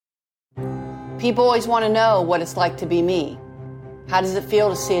People always want to know what it's like to be me. How does it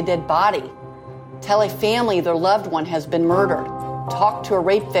feel to see a dead body? Tell a family their loved one has been murdered. Talk to a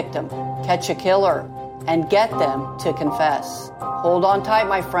rape victim. Catch a killer. And get them to confess. Hold on tight,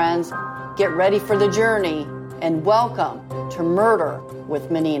 my friends. Get ready for the journey. And welcome to Murder with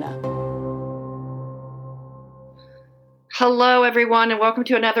Menina. Hello, everyone, and welcome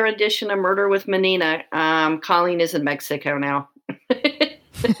to another edition of Murder with Menina. Colleen is in Mexico now.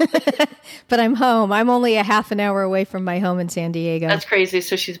 But I'm home. I'm only a half an hour away from my home in San Diego. That's crazy.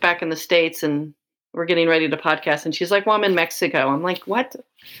 So she's back in the States, and we're getting ready to podcast. And she's like, well, I'm in Mexico. I'm like, what?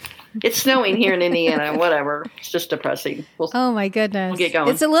 It's snowing here in Indiana. Whatever. It's just depressing. Oh, my goodness. We'll get going.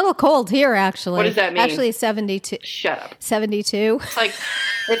 It's a little cold here, actually. What does that mean? Actually, 72. Shut up. 72. It's like...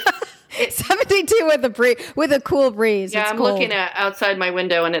 72 with a cool breeze. Yeah, it's I'm cold. looking at outside my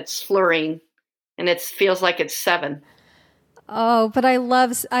window and it's flurrying, and it feels like it's 7. Oh, but I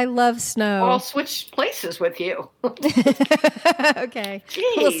love snow. Well, I'll switch places with you. Okay.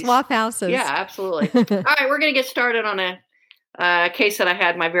 Jeez. We'll swap houses. Yeah, absolutely. All right, we're going to get started on a case that I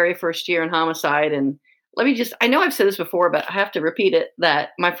had my very first year in homicide. And I know I've said this before, but I have to repeat it, that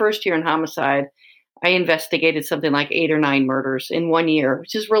my first year in homicide, I investigated something like 8 or 9 murders in 1 year,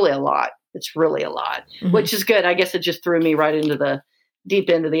 which is really a lot. It's really a lot, which is good. I guess it just threw me right into the deep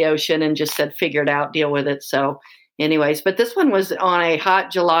end of the ocean and just said, figure it out, deal with it. So anyways, but this one was on a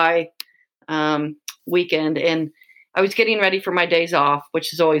hot July weekend, and I was getting ready for my days off,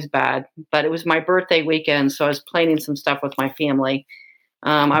 which is always bad, but it was my birthday weekend. So I was planning some stuff with my family.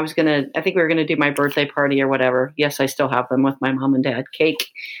 I think we were going to do my birthday party or whatever. Yes, I still have them with my mom and dad. Cake.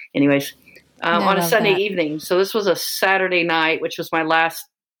 Anyways. On a Sunday evening. So this was a Saturday night, which was my last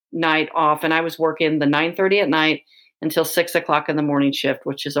night off. And I was working the 9:30 at night until 6 o'clock in the morning shift,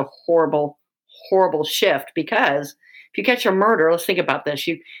 which is a horrible, horrible shift, because if you catch a murder, let's think about this.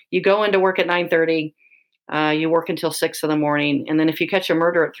 You go into work at 9:30, you work until 6 in the morning. And then if you catch a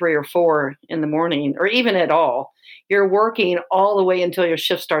murder at 3 or 4 in the morning, or even at all, you're working all the way until your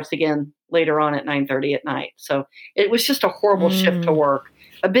shift starts again later on at 9:30 at night. So it was just a horrible shift to work.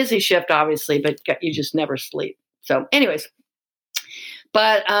 A busy shift, obviously, but you just never sleep. So anyways,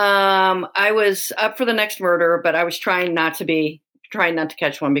 but I was up for the next murder, but I was trying not to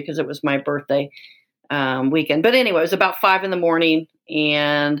catch one because it was my birthday weekend. But anyway, it was about 5 in the morning,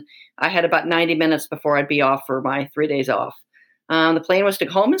 and I had about 90 minutes before I'd be off for my 3 days off. The plan was to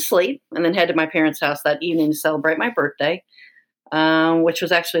go home and sleep and then head to my parents' house that evening to celebrate my birthday. Which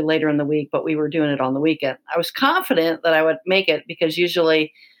was actually later in the week, but we were doing it on the weekend. I was confident that I would make it because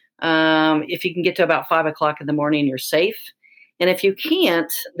usually if you can get to about 5 o'clock in the morning, you're safe. And if you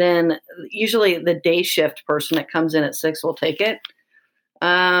can't, then usually the day shift person that comes in at 6 will take it.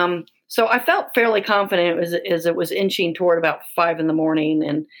 So I felt fairly confident as it was inching toward about 5 in the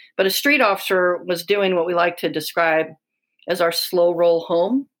morning. But a street officer was doing what we like to describe as our slow roll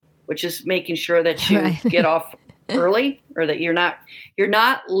home, which is making sure that you get off early, or that you're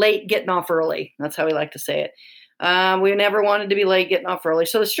not late getting off early. That's how we like to say it. We never wanted to be late getting off early.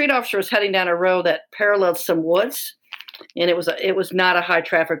 So the street officer was heading down a road that paralleled some woods, and it was not a high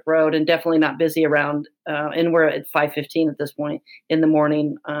traffic road and definitely not busy around. And we're at 5:15 at this point in the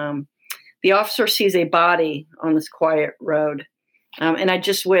morning. The officer sees a body on this quiet road. And I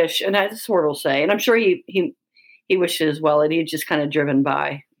just wish, and that's what he'll say, and I'm sure he wishes as well that he'd just kind of driven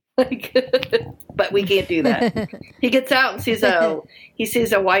by. But we can't do that. He gets out and sees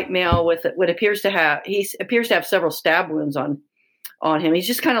a white male with what appears to have several stab wounds on him. He's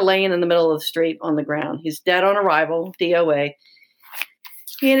just kind of laying in the middle of the street on the ground. He's dead on arrival, DOA.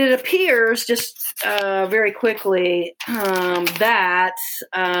 And it appears just very quickly that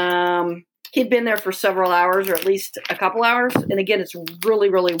he'd been there for several hours, or at least a couple hours. And again, it's really,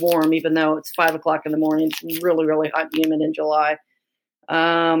 really warm, even though it's 5 o'clock in the morning. It's really, really hot and humid in July.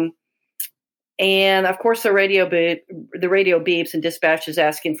 And of course the radio beeps and dispatch is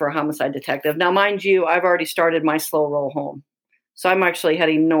asking for a homicide detective. Now, mind you, I've already started my slow roll home. So I'm actually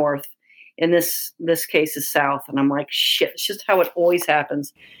heading north, and this case is south. And I'm like, shit, it's just how it always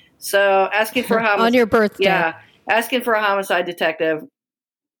happens. So asking for a homicide on your birthday. Yeah. Asking for a homicide detective.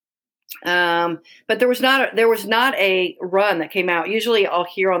 But there was not a run that came out. Usually I'll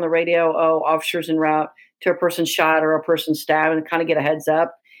hear on the radio, officers en route to a person shot or a person stabbed, and kind of get a heads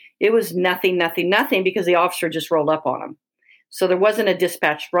up. It was nothing, because the officer just rolled up on him. So there wasn't a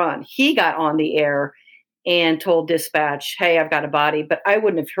dispatch run. He got on the air and told dispatch, hey, I've got a body, but I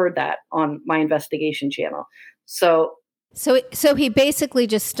wouldn't have heard that on my investigation channel. So So he basically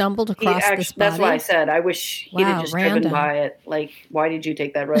just stumbled across this body? That's why I said, I wish he'd have just driven by it. Like, why did you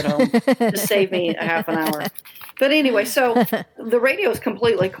take that road home? Just save me a half an hour. But anyway, so the radio is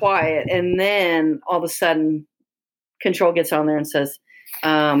completely quiet. And then all of a sudden, control gets on there and says,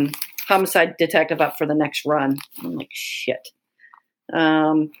 homicide detective up for the next run. I'm like, shit.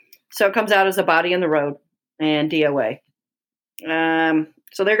 So it comes out as a body in the road and DOA.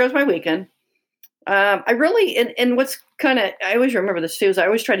 So there goes my weekend. I really, and what's I always remember this too, is I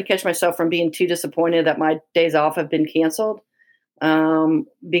always try to catch myself from being too disappointed that my days off have been canceled.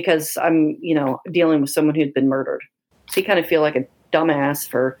 Because I'm, dealing with someone who's been murdered. So you kind of feel like a dumbass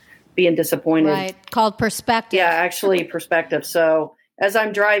for being disappointed. Right. Called perspective. Yeah, actually perspective. So as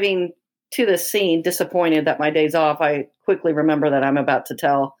I'm driving to this scene, disappointed that my day's off, I quickly remember that I'm about to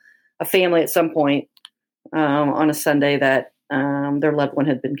tell a family at some point, on a Sunday that, their loved one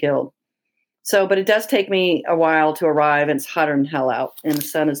had been killed. So, but it does take me a while to arrive, and it's hotter than hell out, and the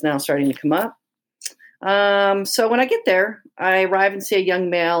sun is now starting to come up. So when I get there, I arrive and see a young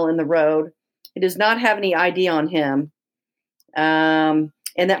male in the road. He does not have any ID on him. And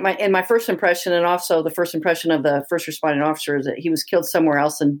that my first impression, and also the first impression of the first responding officer, is that he was killed somewhere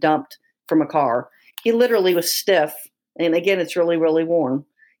else and dumped from a car. He literally was stiff. And again, it's really, really warm.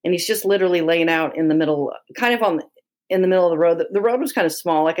 And he's just literally laying out in the middle, in the middle of the road. The road was kind of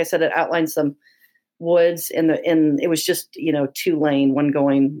small. Like I said, it outlined some woods, and it was just, 2 lane, one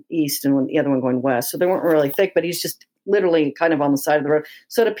going east and the other one going west. So they weren't really thick, but he's just literally kind of on the side of the road.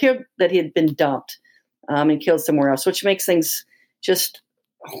 So it appeared that he had been dumped, and killed somewhere else, which makes things just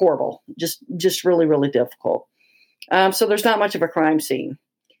horrible, just really, really difficult. So there's not much of a crime scene.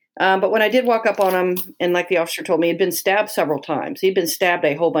 But when I did walk up on him, and like the officer told me, he'd been stabbed several times. He'd been stabbed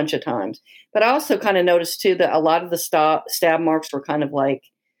a whole bunch of times. But I also kind of noticed too that a lot of the stab marks were kind of like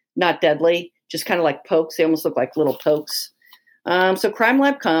not deadly, just kind of like pokes. They almost look like little pokes. So Crime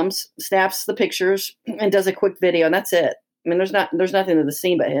Lab comes, snaps the pictures, and does a quick video, and that's it. I mean, there's nothing to the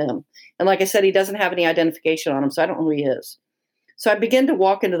scene but him. And like I said, he doesn't have any identification on him, so I don't know who he is. So I begin to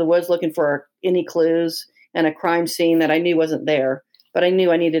walk into the woods looking for any clues and a crime scene that I knew wasn't there. But I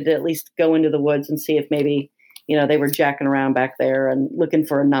knew I needed to at least go into the woods and see if maybe, they were jacking around back there and looking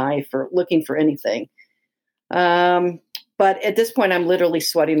for a knife or looking for anything. But at this point, I'm literally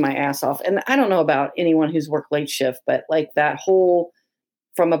sweating my ass off. And I don't know about anyone who's worked late shift, but like that whole,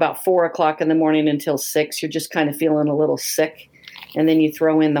 from about 4:00 in the morning until 6, you're just kind of feeling a little sick. And then you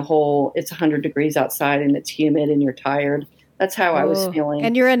throw in the whole, it's 100 degrees outside and it's humid and you're tired. That's how I was feeling.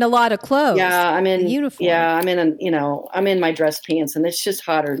 And you're in a lot of clothes. Yeah, I'm in uniform. Yeah, I'm in my dress pants, and it's just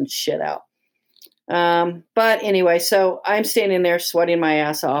hotter than shit out. But anyway, so I'm standing there sweating my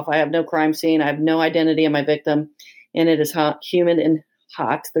ass off. I have no crime scene. I have no identity of my victim, and it is hot, humid, and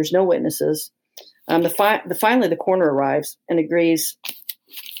hot. There's no witnesses. Finally, the coroner arrives and agrees.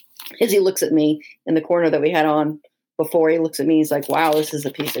 As he looks at me in the corner that we had on before, he looks at me. He's like, "Wow, this is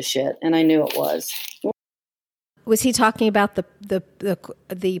a piece of shit," and I knew it was. Was he talking about the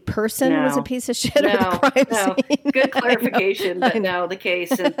person was a piece of shit, or the crime scene? Good clarification, but no, the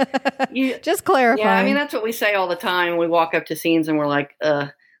case. And just clarifying. Yeah, I mean, that's what we say all the time. We walk up to scenes and we're like,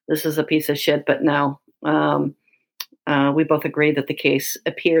 this is a piece of shit. But no, we both agreed that the case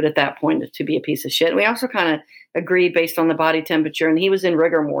appeared at that point to be a piece of shit. And we also kind of agreed based on the body temperature. And he was in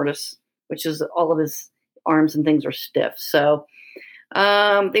rigor mortis, which is all of his arms and things are stiff. So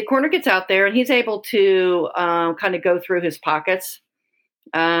the coroner gets out there and he's able to kind of go through his pockets.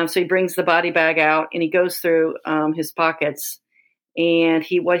 So he brings the body bag out and he goes through his pockets, and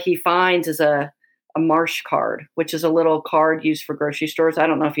what he finds is a Marsh card, which is a little card used for grocery stores. I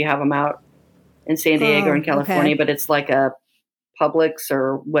don't know if you have them out in San Diego or in California, but it's like a Publix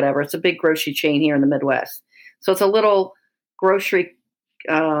or whatever. It's a big grocery chain here in the Midwest. So it's a little grocery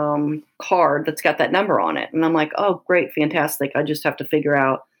card that's got that number on it. And I'm like, oh, great, fantastic. I just have to figure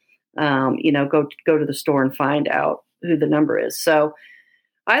out, go to the store and find out who the number is. So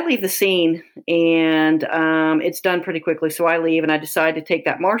I leave the scene, and it's done pretty quickly. So I leave, and I decide to take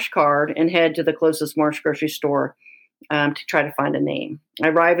that Marsh card and head to the closest Marsh grocery store to try to find a name. I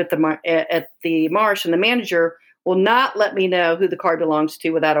arrive at the Marsh, and the manager will not let me know who the card belongs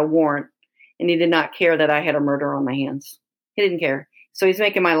to without a warrant. And he did not care that I had a murder on my hands. He didn't care. So he's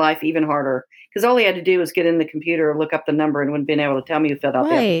making my life even harder, because all he had to do was get in the computer, look up the number, and wouldn't been able to tell me who filled out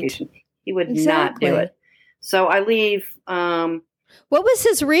the application. He would not do it. So I leave. What was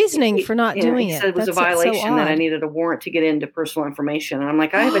his reasoning for not doing it? He said it was a violation, that I needed a warrant to get into personal information. And I'm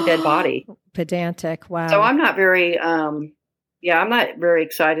like, I have a dead body. Pedantic. Wow. So I'm not very Yeah, I'm not very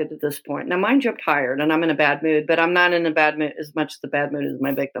excited at this point. Now, mind you, I'm tired and I'm in a bad mood, but I'm not in a bad mood as much as the bad mood as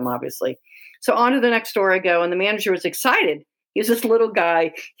my victim, obviously. So on to the next door I go, and the manager was excited. He's this little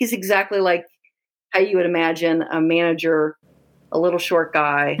guy. He's exactly like how you would imagine a manager, a little short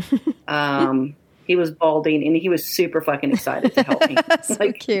guy. He was balding, and he was super fucking excited to help me.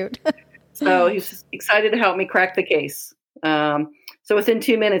 So cute. So he was excited to help me crack the case. So within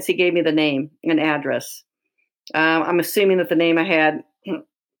 2 minutes, he gave me the name and address. I'm assuming that the name I had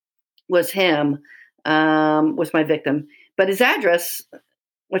was him, was my victim. But his address,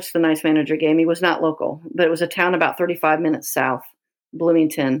 which the nice manager gave me, was not local, but it was a town about 35 minutes south,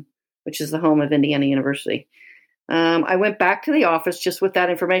 Bloomington, which is the home of Indiana University. I went back to the office just with that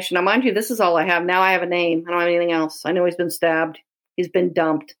information. Now, mind you, this is all I have. Now I have a name. I don't have anything else. I know he's been stabbed. He's been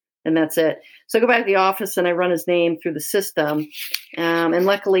dumped, and that's it. So I go back to the office, and I run his name through the system. And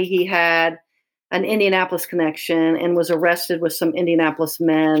luckily, he had an Indianapolis connection and was arrested with some Indianapolis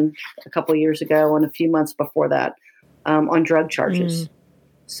men a couple of years ago and a few months before that on drug charges.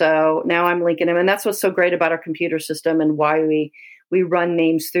 So now I'm linking him. And that's what's so great about our computer system and why we run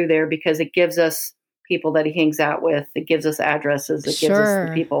names through there, because it gives us people that he hangs out with. It gives us addresses. It gives us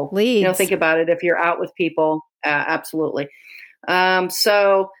the people. Leads. Think about it. If you're out with people, absolutely.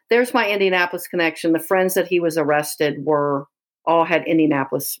 So there's my Indianapolis connection. The friends that he was arrested all had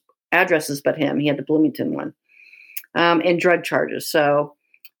Indianapolis addresses, but him. He had the Bloomington one, and drug charges. So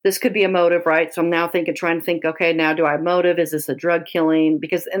this could be a motive, right? So I'm now trying to think, okay, now do I have motive? Is this a drug killing?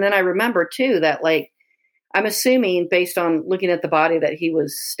 And then I remember too, that I'm assuming based on looking at the body that he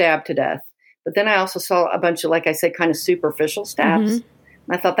was stabbed to death. But then I also saw a bunch of, like I said, kind of superficial stabs. And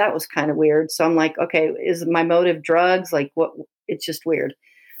I thought that was kind of weird. So I'm like, okay, is my motive drugs? Like what? It's just weird.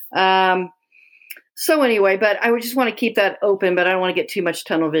 So anyway, but I would just want to keep that open, but I don't want to get too much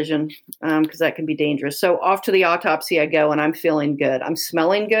tunnel vision because that can be dangerous. So off to the autopsy I go, and I'm feeling good. I'm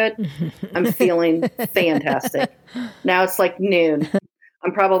smelling good. I'm feeling fantastic. Now it's like noon.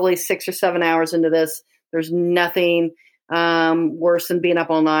 I'm probably 6 or 7 hours into this. There's nothing worse than being up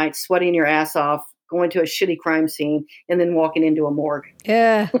all night, sweating your ass off, going to a shitty crime scene, and then walking into a morgue.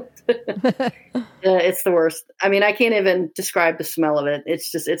 Yeah. It's the worst. I mean, I can't even describe the smell of it.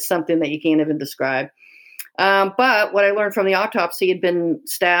 It's something that you can't even describe. But what I learned from the autopsy, he'd been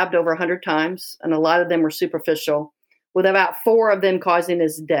stabbed over 100 times, and a lot of them were superficial, with about 4 of them causing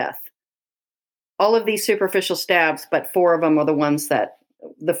his death. All of these superficial stabs, but 4 of them are the ones that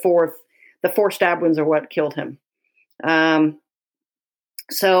the 4 stab wounds are what killed him.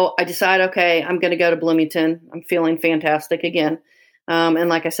 So I decide, okay, I'm going to go to Bloomington. I'm feeling fantastic again. And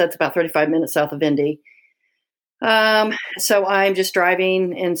like I said, it's about 35 minutes south of Indy. So I'm just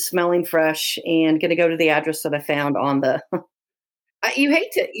driving and smelling fresh and going to go to the address that I found on the, you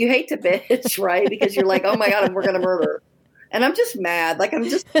hate to bitch, right? Because you're like, oh my God, we're going to murder. And I'm just mad. Like, I'm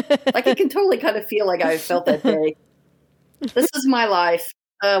just like, I can totally kind of feel like I felt that day. This is my life.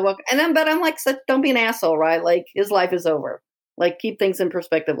 But I'm like, don't be an asshole, right? Like his life is over. Like keep things in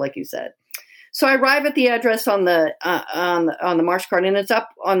perspective, like you said. So I arrive at the address on the marsh cart, and it's up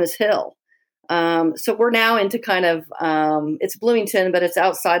on this hill. So we're now into kind of it's Bloomington, but it's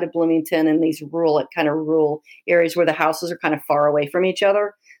outside of Bloomington in these rural areas where the houses are kind of far away from each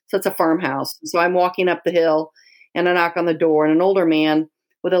other. So it's a farmhouse. So I'm walking up the hill, and I knock on the door, and an older man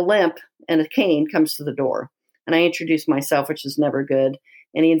with a limp and a cane comes to the door, and I introduce myself, which is never good.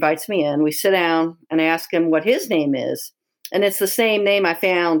 And he invites me in. We sit down, and I ask him what his name is. And it's the same name I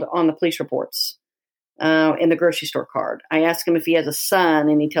found on the police reports in the grocery store card. I ask him if he has a son,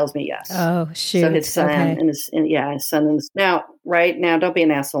 and he tells me yes. Oh, shoot. So his son and his son. Now, don't be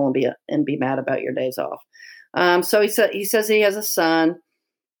an asshole and be mad about your days off. So he says he has a son.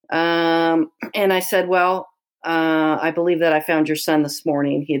 And I said, well, I believe that I found your son this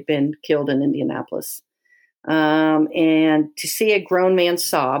morning. He had been killed in Indianapolis. And to see a grown man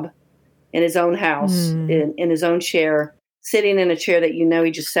sob in his own house, in his own chair, sitting in a chair that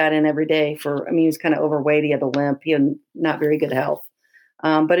he just sat in every day he was kind of overweight. He had a limp. He had not very good health.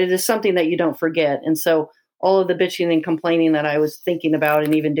 But it is something that you don't forget. And so all of the bitching and complaining that I was thinking about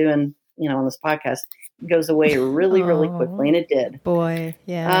and even doing, on this podcast goes away really, really quickly. And it did. Boy.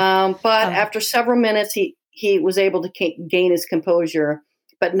 Yeah. But after several minutes, he was able to gain his composure,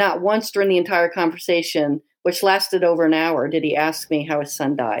 but not once during the entire conversation, which lasted over an hour, did he ask me how his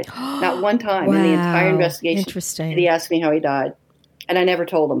son died. Not one time in the entire investigation did he ask me how he died. And I never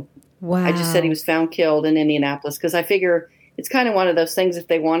told him. Wow. I just said he was found killed in Indianapolis because I figure it's kind of one of those things, if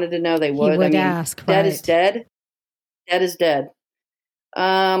they wanted to know, they would. He would ask, dead is dead. Dead is dead.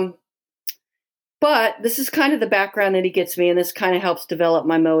 But this is kind of the background that he gets me, and this kind of helps develop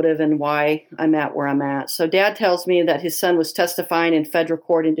my motive and why I'm at where I'm at. So Dad tells me that his son was testifying in federal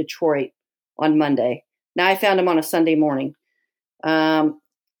court in Detroit on Monday. Now, I found him on a Sunday morning.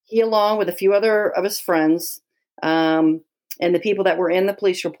 He, along with a few other of his friends, and the people that were in the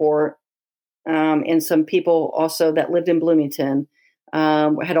police report, and some people also that lived in Bloomington,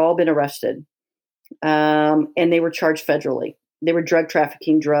 had all been arrested. And they were charged federally. They were drug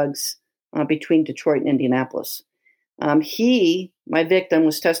trafficking drugs between Detroit and Indianapolis. My victim,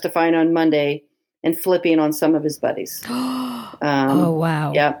 was testifying on Monday and flipping on some of his buddies. Oh,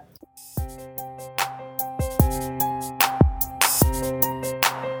 wow. Yeah.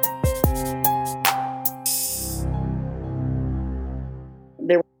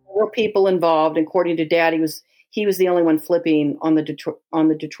 There were 4 people involved. According to Dad, he was the only one flipping on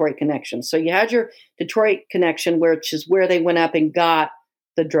the Detroit connection. So you had your Detroit connection, which is where they went up and got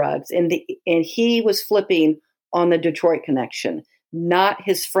the drugs, and he was flipping on the Detroit connection, not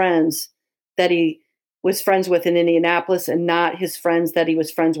his friends that he was friends with in Indianapolis, and not his friends that he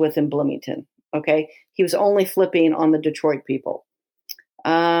was friends with in Bloomington. Okay, he was only flipping on the Detroit people.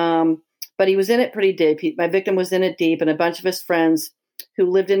 But he was in it pretty deep. My victim was in it deep, and a bunch of his friends who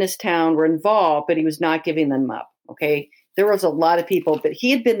lived in his town were involved, but he was not giving them up. Okay, there was a lot of people, but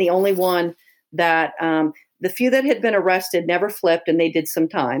he had been the only one that. The few that had been arrested never flipped, and they did some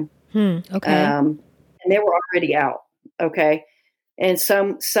time. Okay. And they were already out. Okay. And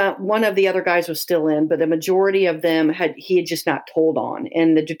one of the other guys was still in, but the majority of them he had just not told on.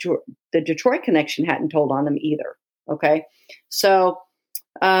 And the Detroit connection hadn't told on them either. Okay. So,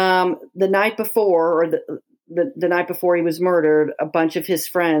 the night before, or the night before he was murdered, a bunch of his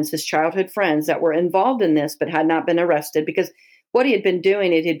friends, his childhood friends that were involved in this, but had not been arrested, because what he had been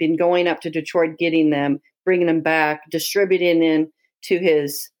doing, it had been going up to Detroit, getting them, bringing them back, distributing them to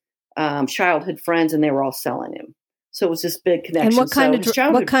his childhood friends, and they were all selling him. So it was this big connection. And what kind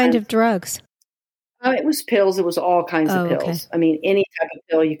of drugs? It was pills. It was all kinds of pills. Okay. I mean, any type of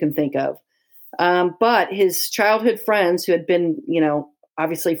pill you can think of. But his childhood friends, who had been,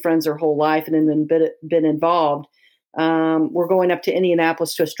 obviously friends their whole life and then been involved, were going up to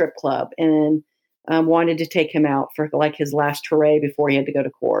Indianapolis to a strip club and wanted to take him out for like his last hooray before he had to go to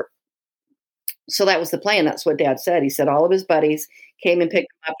court. So that was the plan. That's what Dad said. He said all of his buddies came and picked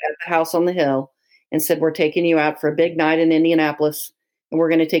him up at the house on the hill and said, we're taking you out for a big night in Indianapolis, and we're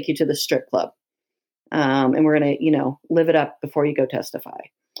going to take you to the strip club. And we're going to, live it up before you go testify.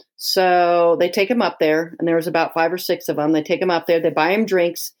 So they take him up there, and there was about 5 or 6 of them. They take him up there. They buy him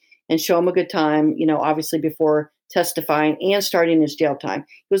drinks and show him a good time, obviously before testifying and starting his jail time.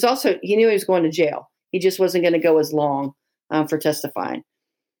 He knew he was going to jail. He just wasn't going to go as long for testifying.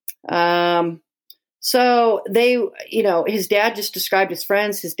 So they, his dad just described his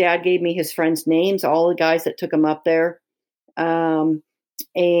friends. His dad gave me his friends' names, all the guys that took him up there. And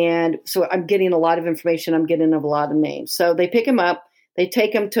so I'm getting a lot of information. I'm getting a lot of names. So they pick him up. They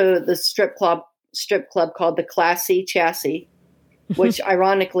take him to the strip club called the Classy Chassis, which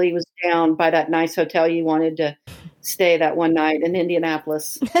ironically was down by that nice hotel you wanted to stay that one night in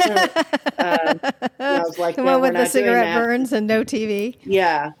Indianapolis. I was like, the one with the cigarette burns and no TV.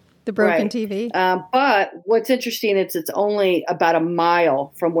 Yeah. The broken TV. But what's interesting is it's only about a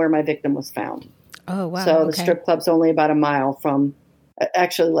mile from where my victim was found. Oh, wow. So the strip club's only about a mile from,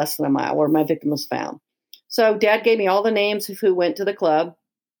 actually less than a mile, where my victim was found. So Dad gave me all the names of who went to the club.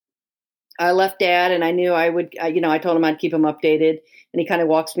 I left Dad, and I knew I would, I told him I'd keep him updated. And he kind of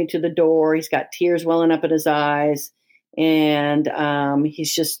walks me to the door. He's got tears welling up in his eyes. And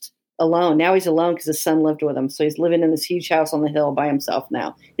he's just alone. Now he's alone because his son lived with him. So he's living in this huge house on the hill by himself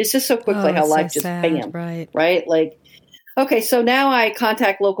now. It's just so quickly how life just bam. Right? Like, okay, so now I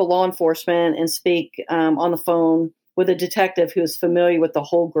contact local law enforcement and speak on the phone with a detective who is familiar with the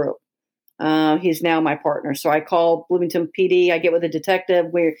whole group. He's now my partner. So I call Bloomington PD. I get with a detective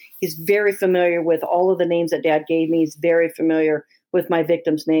where he's very familiar with all of the names that Dad gave me. He's very familiar with my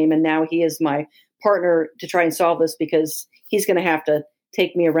victim's name. And now he is my partner to try and solve this, because he's going to have to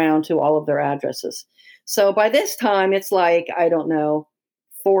take me around to all of their addresses. So by this time, it's like, I don't know,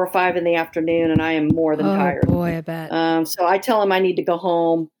 4 or 5 in the afternoon, and I am more than tired. Oh, boy, I bet. So I tell him I need to go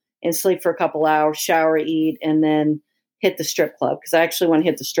home and sleep for a couple hours, shower, eat, and then hit the strip club, because I actually want to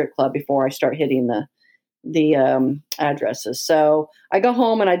hit the strip club before I start hitting the addresses. So I go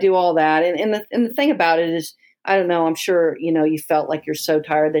home and I do all that. And the thing about it is, I don't know, I'm sure, you felt like you're so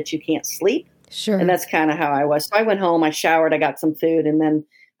tired that you can't sleep. Sure. And that's kind of how I was. So I went home, I showered, I got some food, and then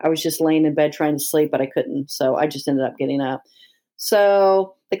I was just laying in bed trying to sleep, but I couldn't. So I just ended up getting up.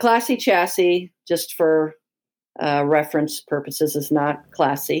 So the Classy Chassis, just for reference purposes is not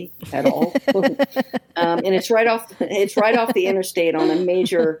classy at all. And it's right off the interstate on a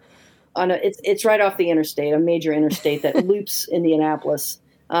major, it's right off the interstate, a major interstate that loops Indianapolis.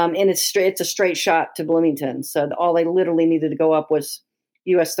 And it's a straight shot to Bloomington. So all they literally needed to go up was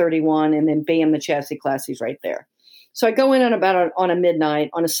US 31, and then bam, the chassis class is right there. So I go in on a midnight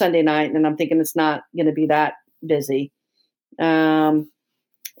on a Sunday night, and I'm thinking it's not going to be that busy.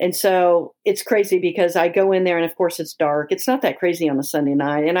 And so it's crazy because I go in there and of course it's dark. It's not that crazy on a Sunday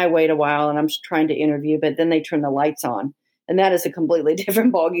night, and I wait a while and I'm trying to interview, but then they turn the lights on, and that is a completely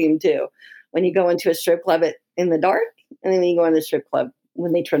different ballgame too. When you go into a strip club in the dark, and then you go into the strip club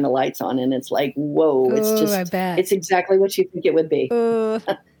when they turn the lights on, and it's like, whoa, it's just, I bet. It's exactly what you think it would be.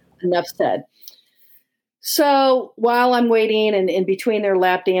 Enough said. So while I'm waiting and in between their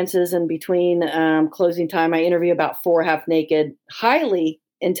lap dances and between closing time, I interview about 4 half-naked, highly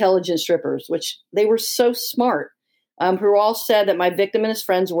intelligent strippers, which they were so smart, who all said that my victim and his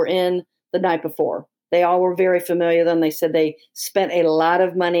friends were in the night before. They all were very familiar with them. They said they spent a lot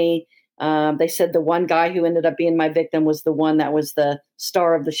of money. They said the one guy who ended up being my victim was the one that was the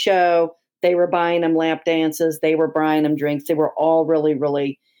star of the show. They were buying him lap dances. They were buying him drinks. They were all really,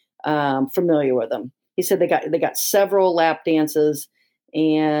 really familiar with them. He said they got several lap dances,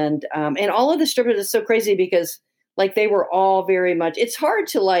 and all of the strippers is so crazy because like they were all very much. It's hard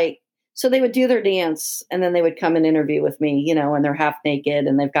to so they would do their dance and then they would come and interview with me, and they're half naked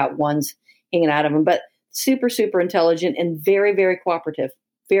and they've got ones hanging out of them, but super, super intelligent and very, very cooperative,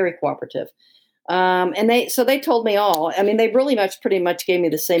 very cooperative. And they told me all. I mean, they pretty much gave me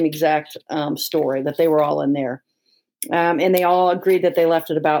the same exact story, that they were all in there, and they all agreed that they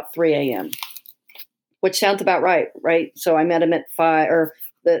left at about 3 a.m. Which sounds about right? So I met him at 5, or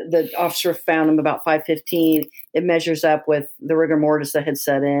the officer found him about 5:15. It measures up with the rigor mortis that had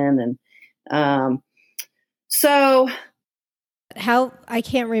set in. And so I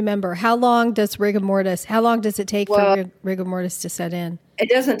can't remember. How long does it take for rigor mortis to set in? It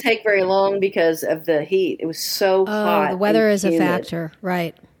doesn't take very long because of the heat. It was so hot. The weather is a factor,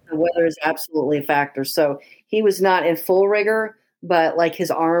 right? The weather is absolutely a factor. So he was not in full rigor, but like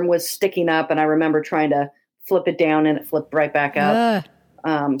his arm was sticking up, and I remember trying to flip it down and it flipped right back up.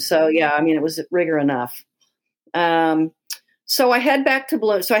 So yeah, I mean, it was rigor enough. So I head back to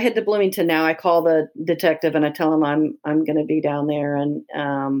Bloomington now. I call the detective and I tell him I'm going to be down there, and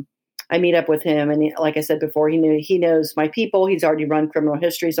I meet up with him. And like I said before, he knows my people. He's already run criminal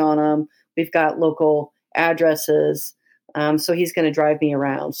histories on them. We've got local addresses. So he's going to drive me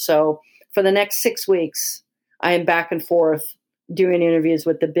around. So for the next 6 weeks, I am back and forth doing interviews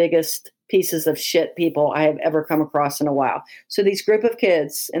with the biggest pieces of shit people I have ever come across in a while. So these group of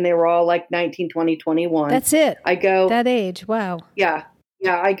kids, and they were all like 19, 20, 21. That's it. I go that age. Wow. Yeah.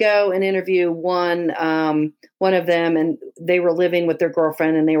 I go and interview one of them, and they were living with their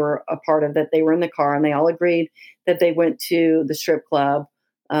girlfriend, and they were a part of that. They were in the car, and they all agreed that they went to the strip club.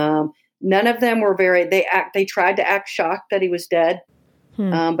 None of them were they tried to act shocked that he was dead.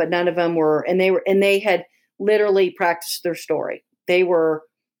 But none of them were, and they had literally practiced their story. They were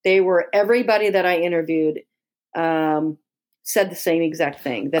everybody that I interviewed said the same exact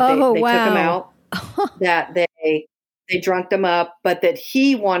thing, that they took him out, that they drunked him up, but that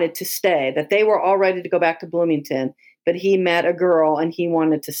he wanted to stay, that they were all ready to go back to Bloomington, but he met a girl and he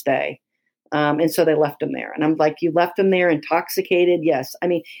wanted to stay. And so they left him there. And I'm like, you left him there intoxicated? Yes. I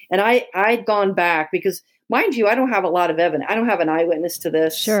mean, and I'd gone back because, mind you, I don't have a lot of evidence. I don't have an eyewitness to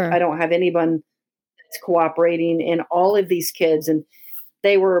this. Sure. I don't have anyone that's cooperating, and all of these kids. And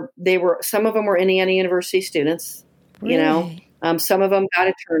they were, some of them were Indiana University students, really? Some of them got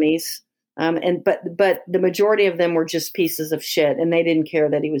attorneys. But the majority of them were just pieces of shit, and they didn't care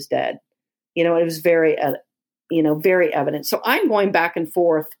that he was dead. It was very, very evident. So I'm going back and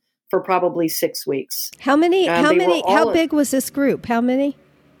forth for probably 6 weeks. How big was this group? How many?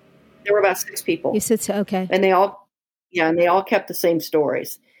 There were about 6 people. You said so, okay. And they all kept the same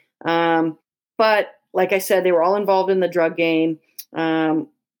stories. But like I said, they were all involved in the drug game.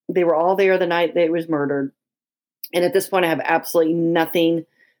 They were all there the night that he was murdered. And at this point, I have absolutely nothing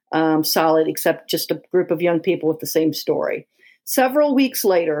solid except just a group of young people with the same story. Several weeks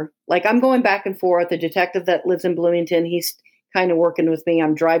later, like I'm going back and forth, the detective that lives in Bloomington, he's kind of working with me.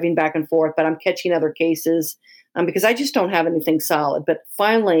 I'm driving back and forth, but I'm catching other cases because I just don't have anything solid. But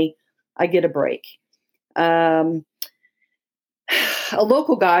finally, I get a break. A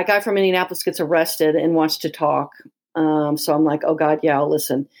local guy, a guy from Indianapolis, gets arrested and wants to talk. So I'm like, oh God, yeah, I'll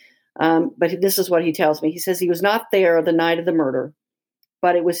listen. But this is what he tells me. He says he was not there the night of the murder,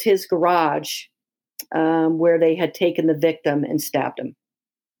 but it was his garage where they had taken the victim and stabbed him.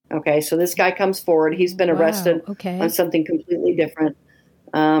 Okay, so this guy comes forward. He's been arrested on something completely different,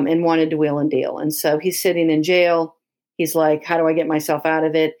 and wanted to wheel and deal. And so he's sitting in jail. He's like, how do I get myself out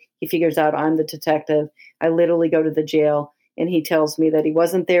of it? He figures out I'm the detective. I literally go to the jail, and he tells me that he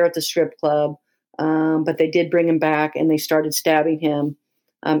wasn't there at the strip club, but they did bring him back, and they started stabbing him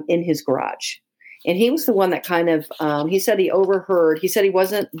in his garage. And he was the one that kind of, he said he overheard. He said he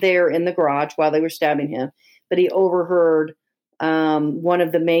wasn't there in the garage while they were stabbing him, but he overheard one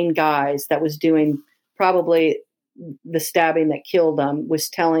of the main guys that was doing probably the stabbing that killed them was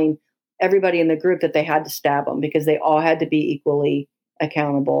telling everybody in the group that they had to stab him because they all had to be equally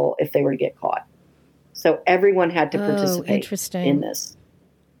accountable if they were to get caught. So everyone had to participate in this.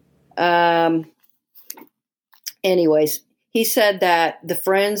 Anyways, he said that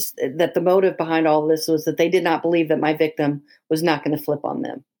that the motive behind all of this was that they did not believe that my victim was not going to flip on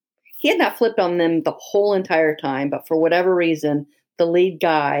them. He had not flipped on them the whole entire time, but for whatever reason, the lead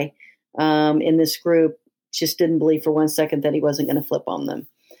guy in this group just didn't believe for 1 second that he wasn't going to flip on them.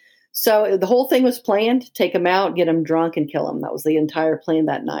 So the whole thing was planned: take him out, get him drunk, and kill him. That was the entire plan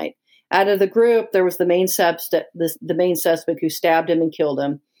that night. Out of the group, there was the main suspect who stabbed him and killed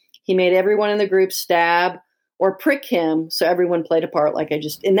him. He made everyone in the group stab or prick him, so everyone played a part.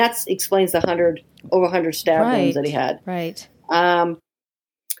 And that explains the over 100 stab wounds that he had. Right.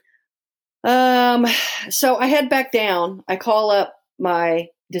 So I head back down. I call up my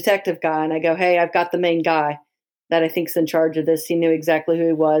detective guy and I go, hey, I've got the main guy that I think's in charge of this. He knew exactly who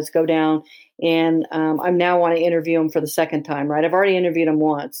he was. Go down. And I now want to interview him for the second time, right? I've already interviewed him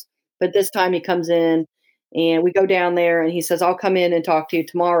once, but this time he comes in and we go down there and he says, I'll come in and talk to you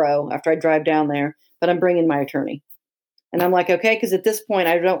tomorrow after I drive down there, but I'm bringing my attorney. And I'm like, okay, because at this point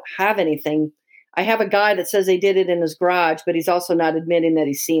I don't have anything. I have a guy that says they did it in his garage, but he's also not admitting that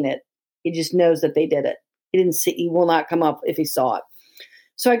he's seen it. He just knows that they did it. He will not come up if he saw it.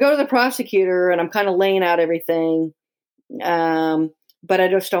 So I go to the prosecutor and I'm kind of laying out everything. But I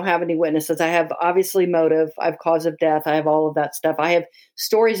just don't have any witnesses. I have obviously motive. I have cause of death. I have all of that stuff. I have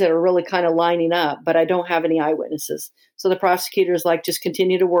stories that are really kind of lining up, but I don't have any eyewitnesses. So the prosecutor is like, just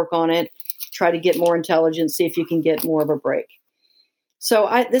continue to work on it. Try to get more intelligence. See if you can get more of a break. So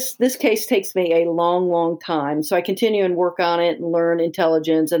this case takes me a long, long time. So I continue and work on it and learn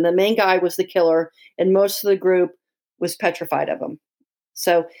intelligence. And the main guy was the killer, and most of the group was petrified of him.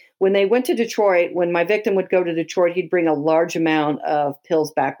 So when they went to Detroit, when my victim would go to Detroit, he'd bring a large amount of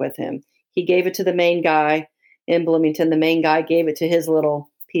pills back with him. He gave it to the main guy in Bloomington. The main guy gave it to his little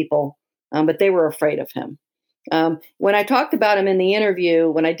people, but they were afraid of him. When I talked about him in the interview,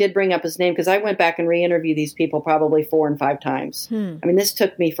 when I did bring up his name, because I went back and re-interviewed these people probably 4 and 5 times. I mean, this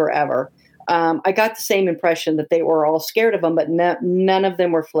took me forever. I got the same impression that they were all scared of him, but none of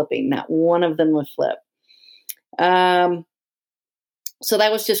them were flipping. Not one of them would flip. So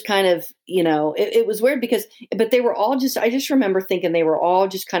that was just kind of, it was weird but they were all I just remember thinking they were all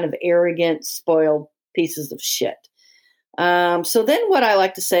just kind of arrogant, spoiled pieces of shit. So then what I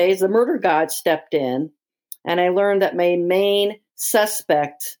like to say is the murder god stepped in, and I learned that my main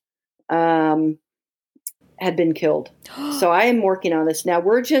suspect had been killed. So I am working on this now.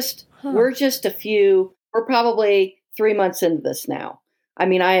 We're probably 3 months into this now. I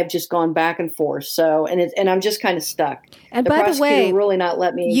mean, I have just gone back and forth. So, and I'm just kind of stuck. And by the way, really not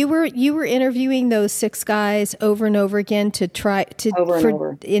let me. You were interviewing those 6 guys over and over again to try to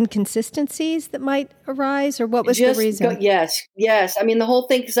for inconsistencies that might arise, or what was the reason? Yes. I mean, the whole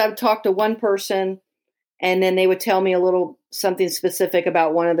thing, because I would talk to one person, and then they would tell me a little something specific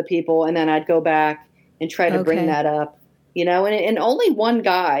about one of the people, and then I'd go back and try to bring that up, and only one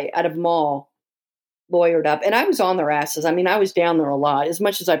guy out of them all lawyered up, and I was on their asses. I mean, I was down there a lot, as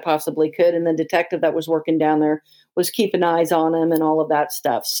much as I possibly could. And the detective that was working down there was keeping eyes on him and all of that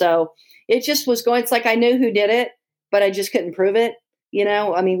stuff. So it just was going, it's like, I knew who did it, but I just couldn't prove it.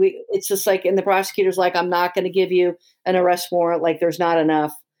 I mean, it's just like, and the prosecutor's like, I'm not going to give you an arrest warrant. Like, there's not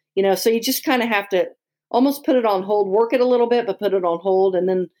enough, so you just kind of have to almost put it on hold, work it a little bit, but put it on hold. And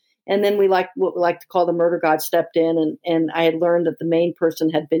then we what we like to call the murder god stepped in. And I had learned that the main person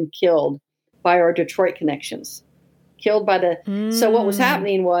had been killed by our Detroit connections, killed by So what was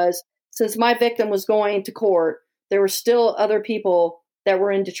happening was, since my victim was going to court, there were still other people that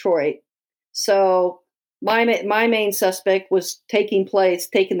were in Detroit. So my main suspect was taking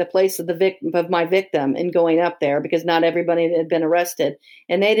the place of my victim and going up there, because not everybody had been arrested,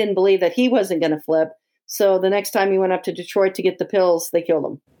 and they didn't believe that he wasn't going to flip. So the next time he went up to Detroit to get the pills, they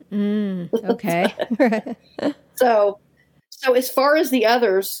killed him. Okay. So as far as the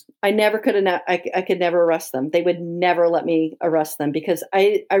others, I could never arrest them. They would never let me arrest them, because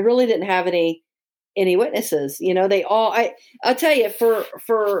I really didn't have any any witnesses. They all, I'll tell you,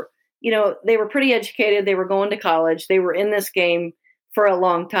 for they were pretty educated. They were going to college. They were in this game for a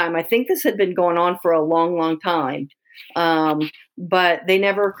long time. I think this had been going on for a long, long time. But they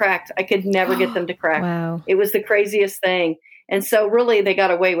never cracked. I could never get them to crack. Wow. It was the craziest thing. And so really they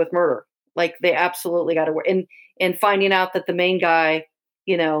got away with murder. Like they absolutely got away. And finding out that the main guy,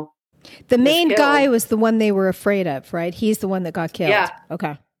 the main guy was the one they were afraid of, right? He's the one that got killed. Yeah.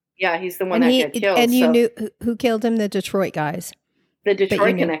 Okay. Yeah, he's the one that got killed. And you knew who killed him? The Detroit guys. The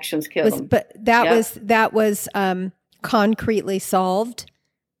Detroit connections killed him. But that was concretely solved.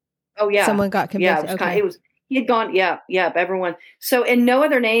 Oh yeah, someone got convicted. Yeah, he had gone. Yeah, everyone. So and no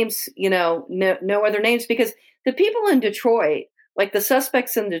other names. No other names because the people in Detroit, like the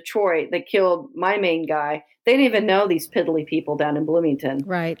suspects in Detroit that killed my main guy, they didn't even know these piddly people down in Bloomington.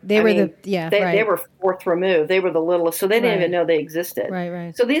 Right. They were fourth removed. They were the littlest, so they didn't even know they existed.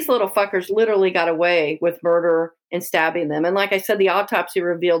 Right. So these little fuckers literally got away with murder and stabbing them. And like I said, the autopsy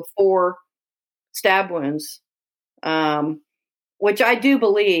revealed 4 stab wounds, which I do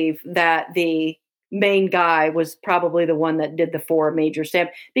believe that the main guy was probably the one that did the 4 major stab,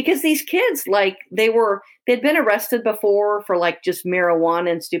 because these kids, like they'd been arrested before for like just marijuana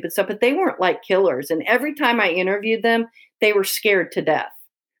and stupid stuff, but they weren't like killers. And every time I interviewed them, they were scared to death,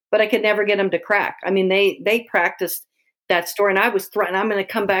 but I could never get them to crack. I mean, they practiced that story, and I was threatened, I'm going to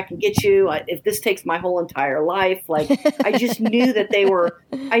come back and get you if this takes my whole entire life. Like I just knew that they were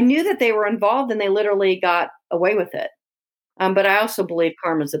involved, and they literally got away with it. But I also believe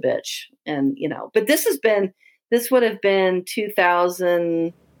karma's a bitch, and but this would have been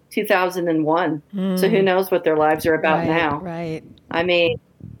 2001. So who knows what their lives are about now. Right. I mean,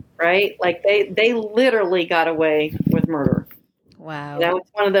 right. Like they literally got away with murder. Wow. It's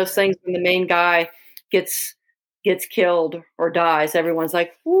one of those things when the main guy gets killed or dies, everyone's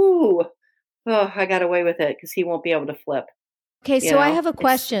like, "Ooh, oh, I got away with it," because he won't be able to flip. Okay, so I have a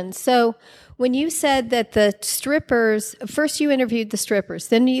question. So when you said that the strippers, first you interviewed the strippers,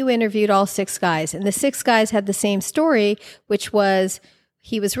 then you interviewed all 6 guys, and the 6 guys had the same story, which was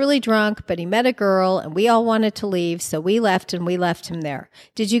he was really drunk, but he met a girl, and we all wanted to leave, so we left, and we left him there.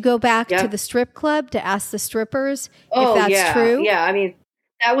 Did you go back to the strip club to ask the strippers if that's true? Yeah, I mean,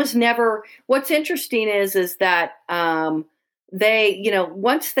 that was never. What's interesting is that they,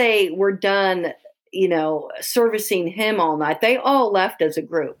 once they were done, servicing him all night, they all left as a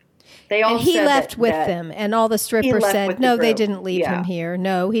group. They all and he left with them, and all the strippers said, "No, they didn't leave him here.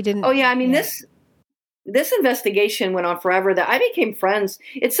 No, he didn't." Oh yeah, I mean this investigation went on forever. That I became friends.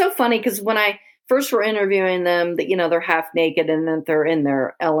 It's so funny because when I first were interviewing them, that they're half naked and then they're in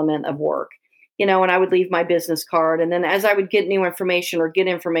their element of work. And I would leave my business card, and then as I would get new information or get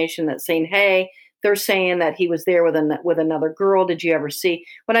information that's saying, "Hey, they're saying that he was there with another girl. Did you ever see?"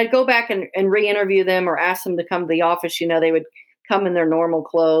 When I'd go back and re-interview them or ask them to come to the office, they would come in their normal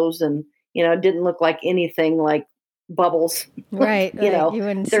clothes and, it didn't look like anything like Bubbles. Right.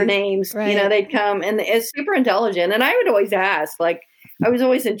 Their names, they'd come and it's super intelligent. And I would always ask, like, I was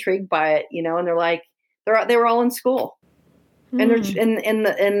always intrigued by it, and they're like, they were all in school. And they're in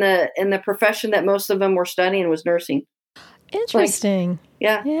the profession that most of them were studying was nursing. Interesting.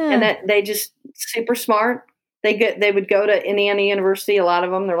 And that they just super smart. They would go to Indiana University. A lot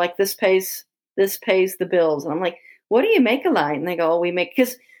of them, they're like, this pays the bills. And I'm like, what do you make a night? And they go, we make,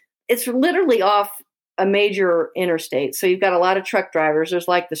 because it's literally off a major interstate. So you've got a lot of truck drivers. There's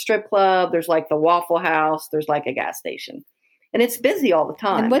like the strip club. There's like the Waffle House. There's like a gas station. And it's busy all the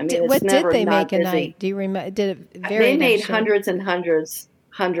time. And what did they make a night? Do you remember? Did it vary? They made hundreds and hundreds.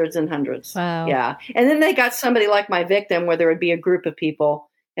 Wow. Yeah. And then they got somebody like my victim where there would be a group of people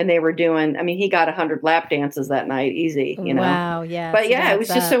and they were doing, he got 100 lap dances that night. Easy, Wow. Yeah. But it was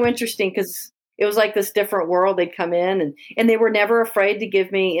just so interesting because it was like this different world. They'd come in and they were never afraid to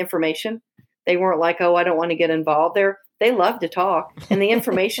give me information. They weren't like, oh, I don't want to get involved. They love to talk. And the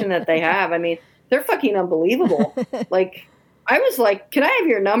information that they have, they're fucking unbelievable. Like, I was like, can I have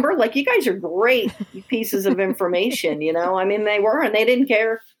your number? Like, you guys are great pieces of information, they were, and they didn't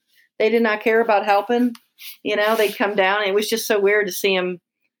care. They did not care about helping, they'd come down. It was just so weird to see them,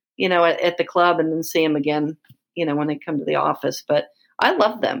 at the club and then see them again, when they come to the office. But I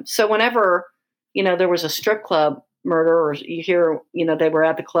loved them. So whenever, there was a strip club murder or you hear, they were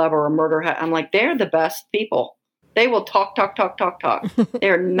at the club or a murder, I'm like, they're the best people. They will talk.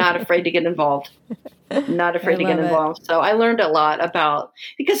 They're not afraid to get involved. Not afraid to get involved. So I learned a lot about,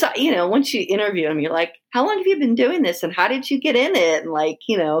 because, once you interview them, you're like, how long have you been doing this? And how did you get in it? And like,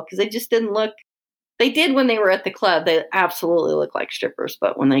 because they just didn't look, they did when they were at the club. They absolutely looked like strippers.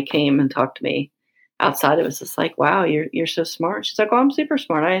 But when they came and talked to me outside, it was just like, wow, you're so smart. She's like, oh, I'm super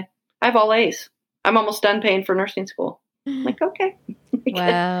smart. I have all A's. I'm almost done paying for nursing school. I'm like, okay.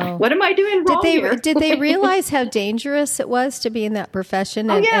 Wow. What am I doing wrong here? Did they realize how dangerous it was to be in that profession?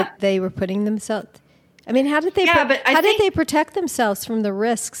 And they were putting themselves... I mean, how did they did they protect themselves from the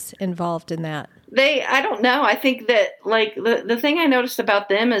risks involved in that? I don't know. I think that, like, the thing I noticed about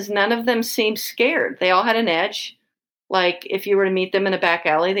them is none of them seemed scared. They all had an edge. Like, if you were to meet them in a back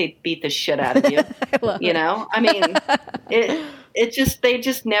alley, they'd beat the shit out of you. You know? I mean, they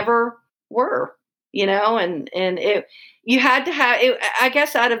just never were, you know? And you had to have, I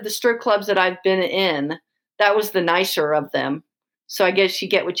guess out of the strip clubs that I've been in, that was the nicer of them. So I guess you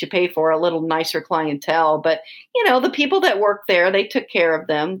get what you pay for, a little nicer clientele. But, you know, the people that worked there, they took care of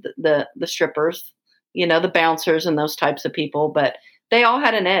them, the strippers, you know, the bouncers and those types of people. But they all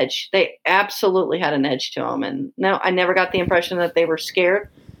had an edge. They absolutely had an edge to them. And no, I never got the impression that they were scared.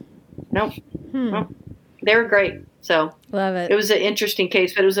 Nope. Nope. They were great. So love it. It was an interesting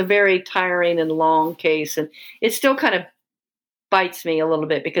case, but it was a very tiring and long case. And it still kind of bites me a little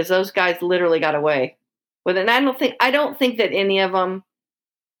bit because those guys literally got away. Well, then I don't think that any of them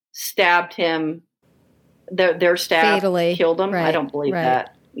stabbed him. Their staff fatally killed him. Right, I don't believe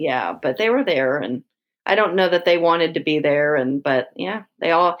that. Yeah, but they were there, and I don't know that they wanted to be there. But yeah,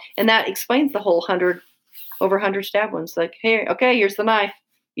 they all, and that explains the whole over 100 stab wounds. Like, hey, okay, here's the knife.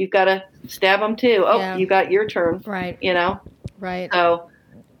 You've got to stab them too. Oh, you got your turn. Right. You know. Right. So,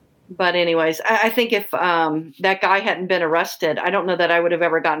 but anyways, I think if that guy hadn't been arrested, I don't know that I would have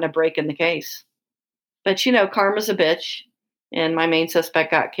ever gotten a break in the case. But, you know, karma's a bitch, and my main suspect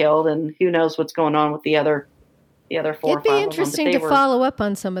got killed, and who knows what's going on with the other 4 or 5 of them. It'd be interesting to follow up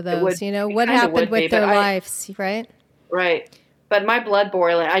on some of those, you know, what happened with their lives, right? Right. But my blood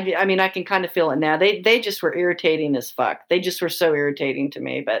boiling, I mean, I can kind of feel it now. They just were irritating as fuck. They just were so irritating to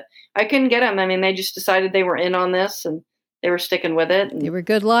me, but I couldn't get them. I mean, they just decided they were in on this, and they were sticking with it. They were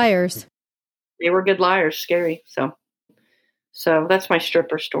good liars. They were good liars. Scary. So that's my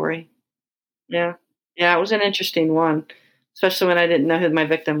stripper story. Yeah. Yeah, it was an interesting one, especially when I didn't know who my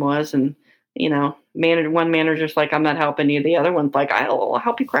victim was. And, you know, one manager's like, I'm not helping you. The other one's like, I'll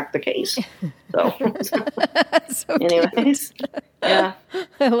help you crack the case. So, anyways, yeah.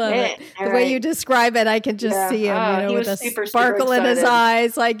 I love it. The way you describe it, I can just see him, you know, with a sparkle in his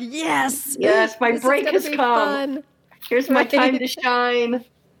eyes. Like, yes. Yes, my break has come. Fun. Here's my time to shine.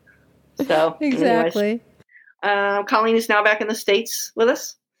 So, exactly. Colleen is now back in the States with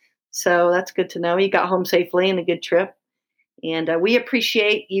us. So that's good to know. You got home safely and a good trip. And we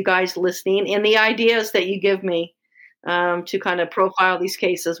appreciate you guys listening and the ideas that you give me to kind of profile these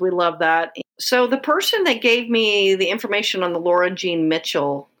cases. We love that. So the person that gave me the information on the Laura Jean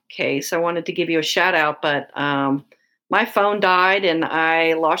Mitchell case, I wanted to give you a shout out, but my phone died and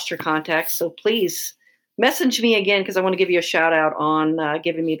I lost your contact. So please message me again because I want to give you a shout out on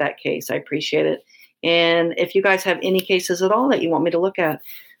giving me that case. I appreciate it. And if you guys have any cases at all that you want me to look at,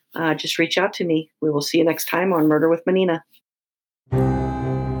 just reach out to me. We will see you next time on Murder with Menina.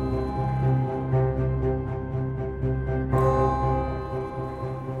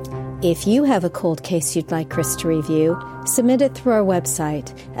 If you have a cold case you'd like Chris to review, submit it through our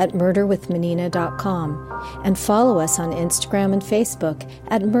website at murderwithmenina.com and follow us on Instagram and Facebook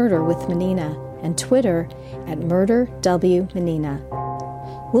at Murder with Menina and Twitter at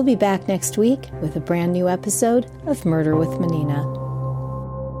MurderWMenina. We'll be back next week with a brand new episode of Murder with Menina.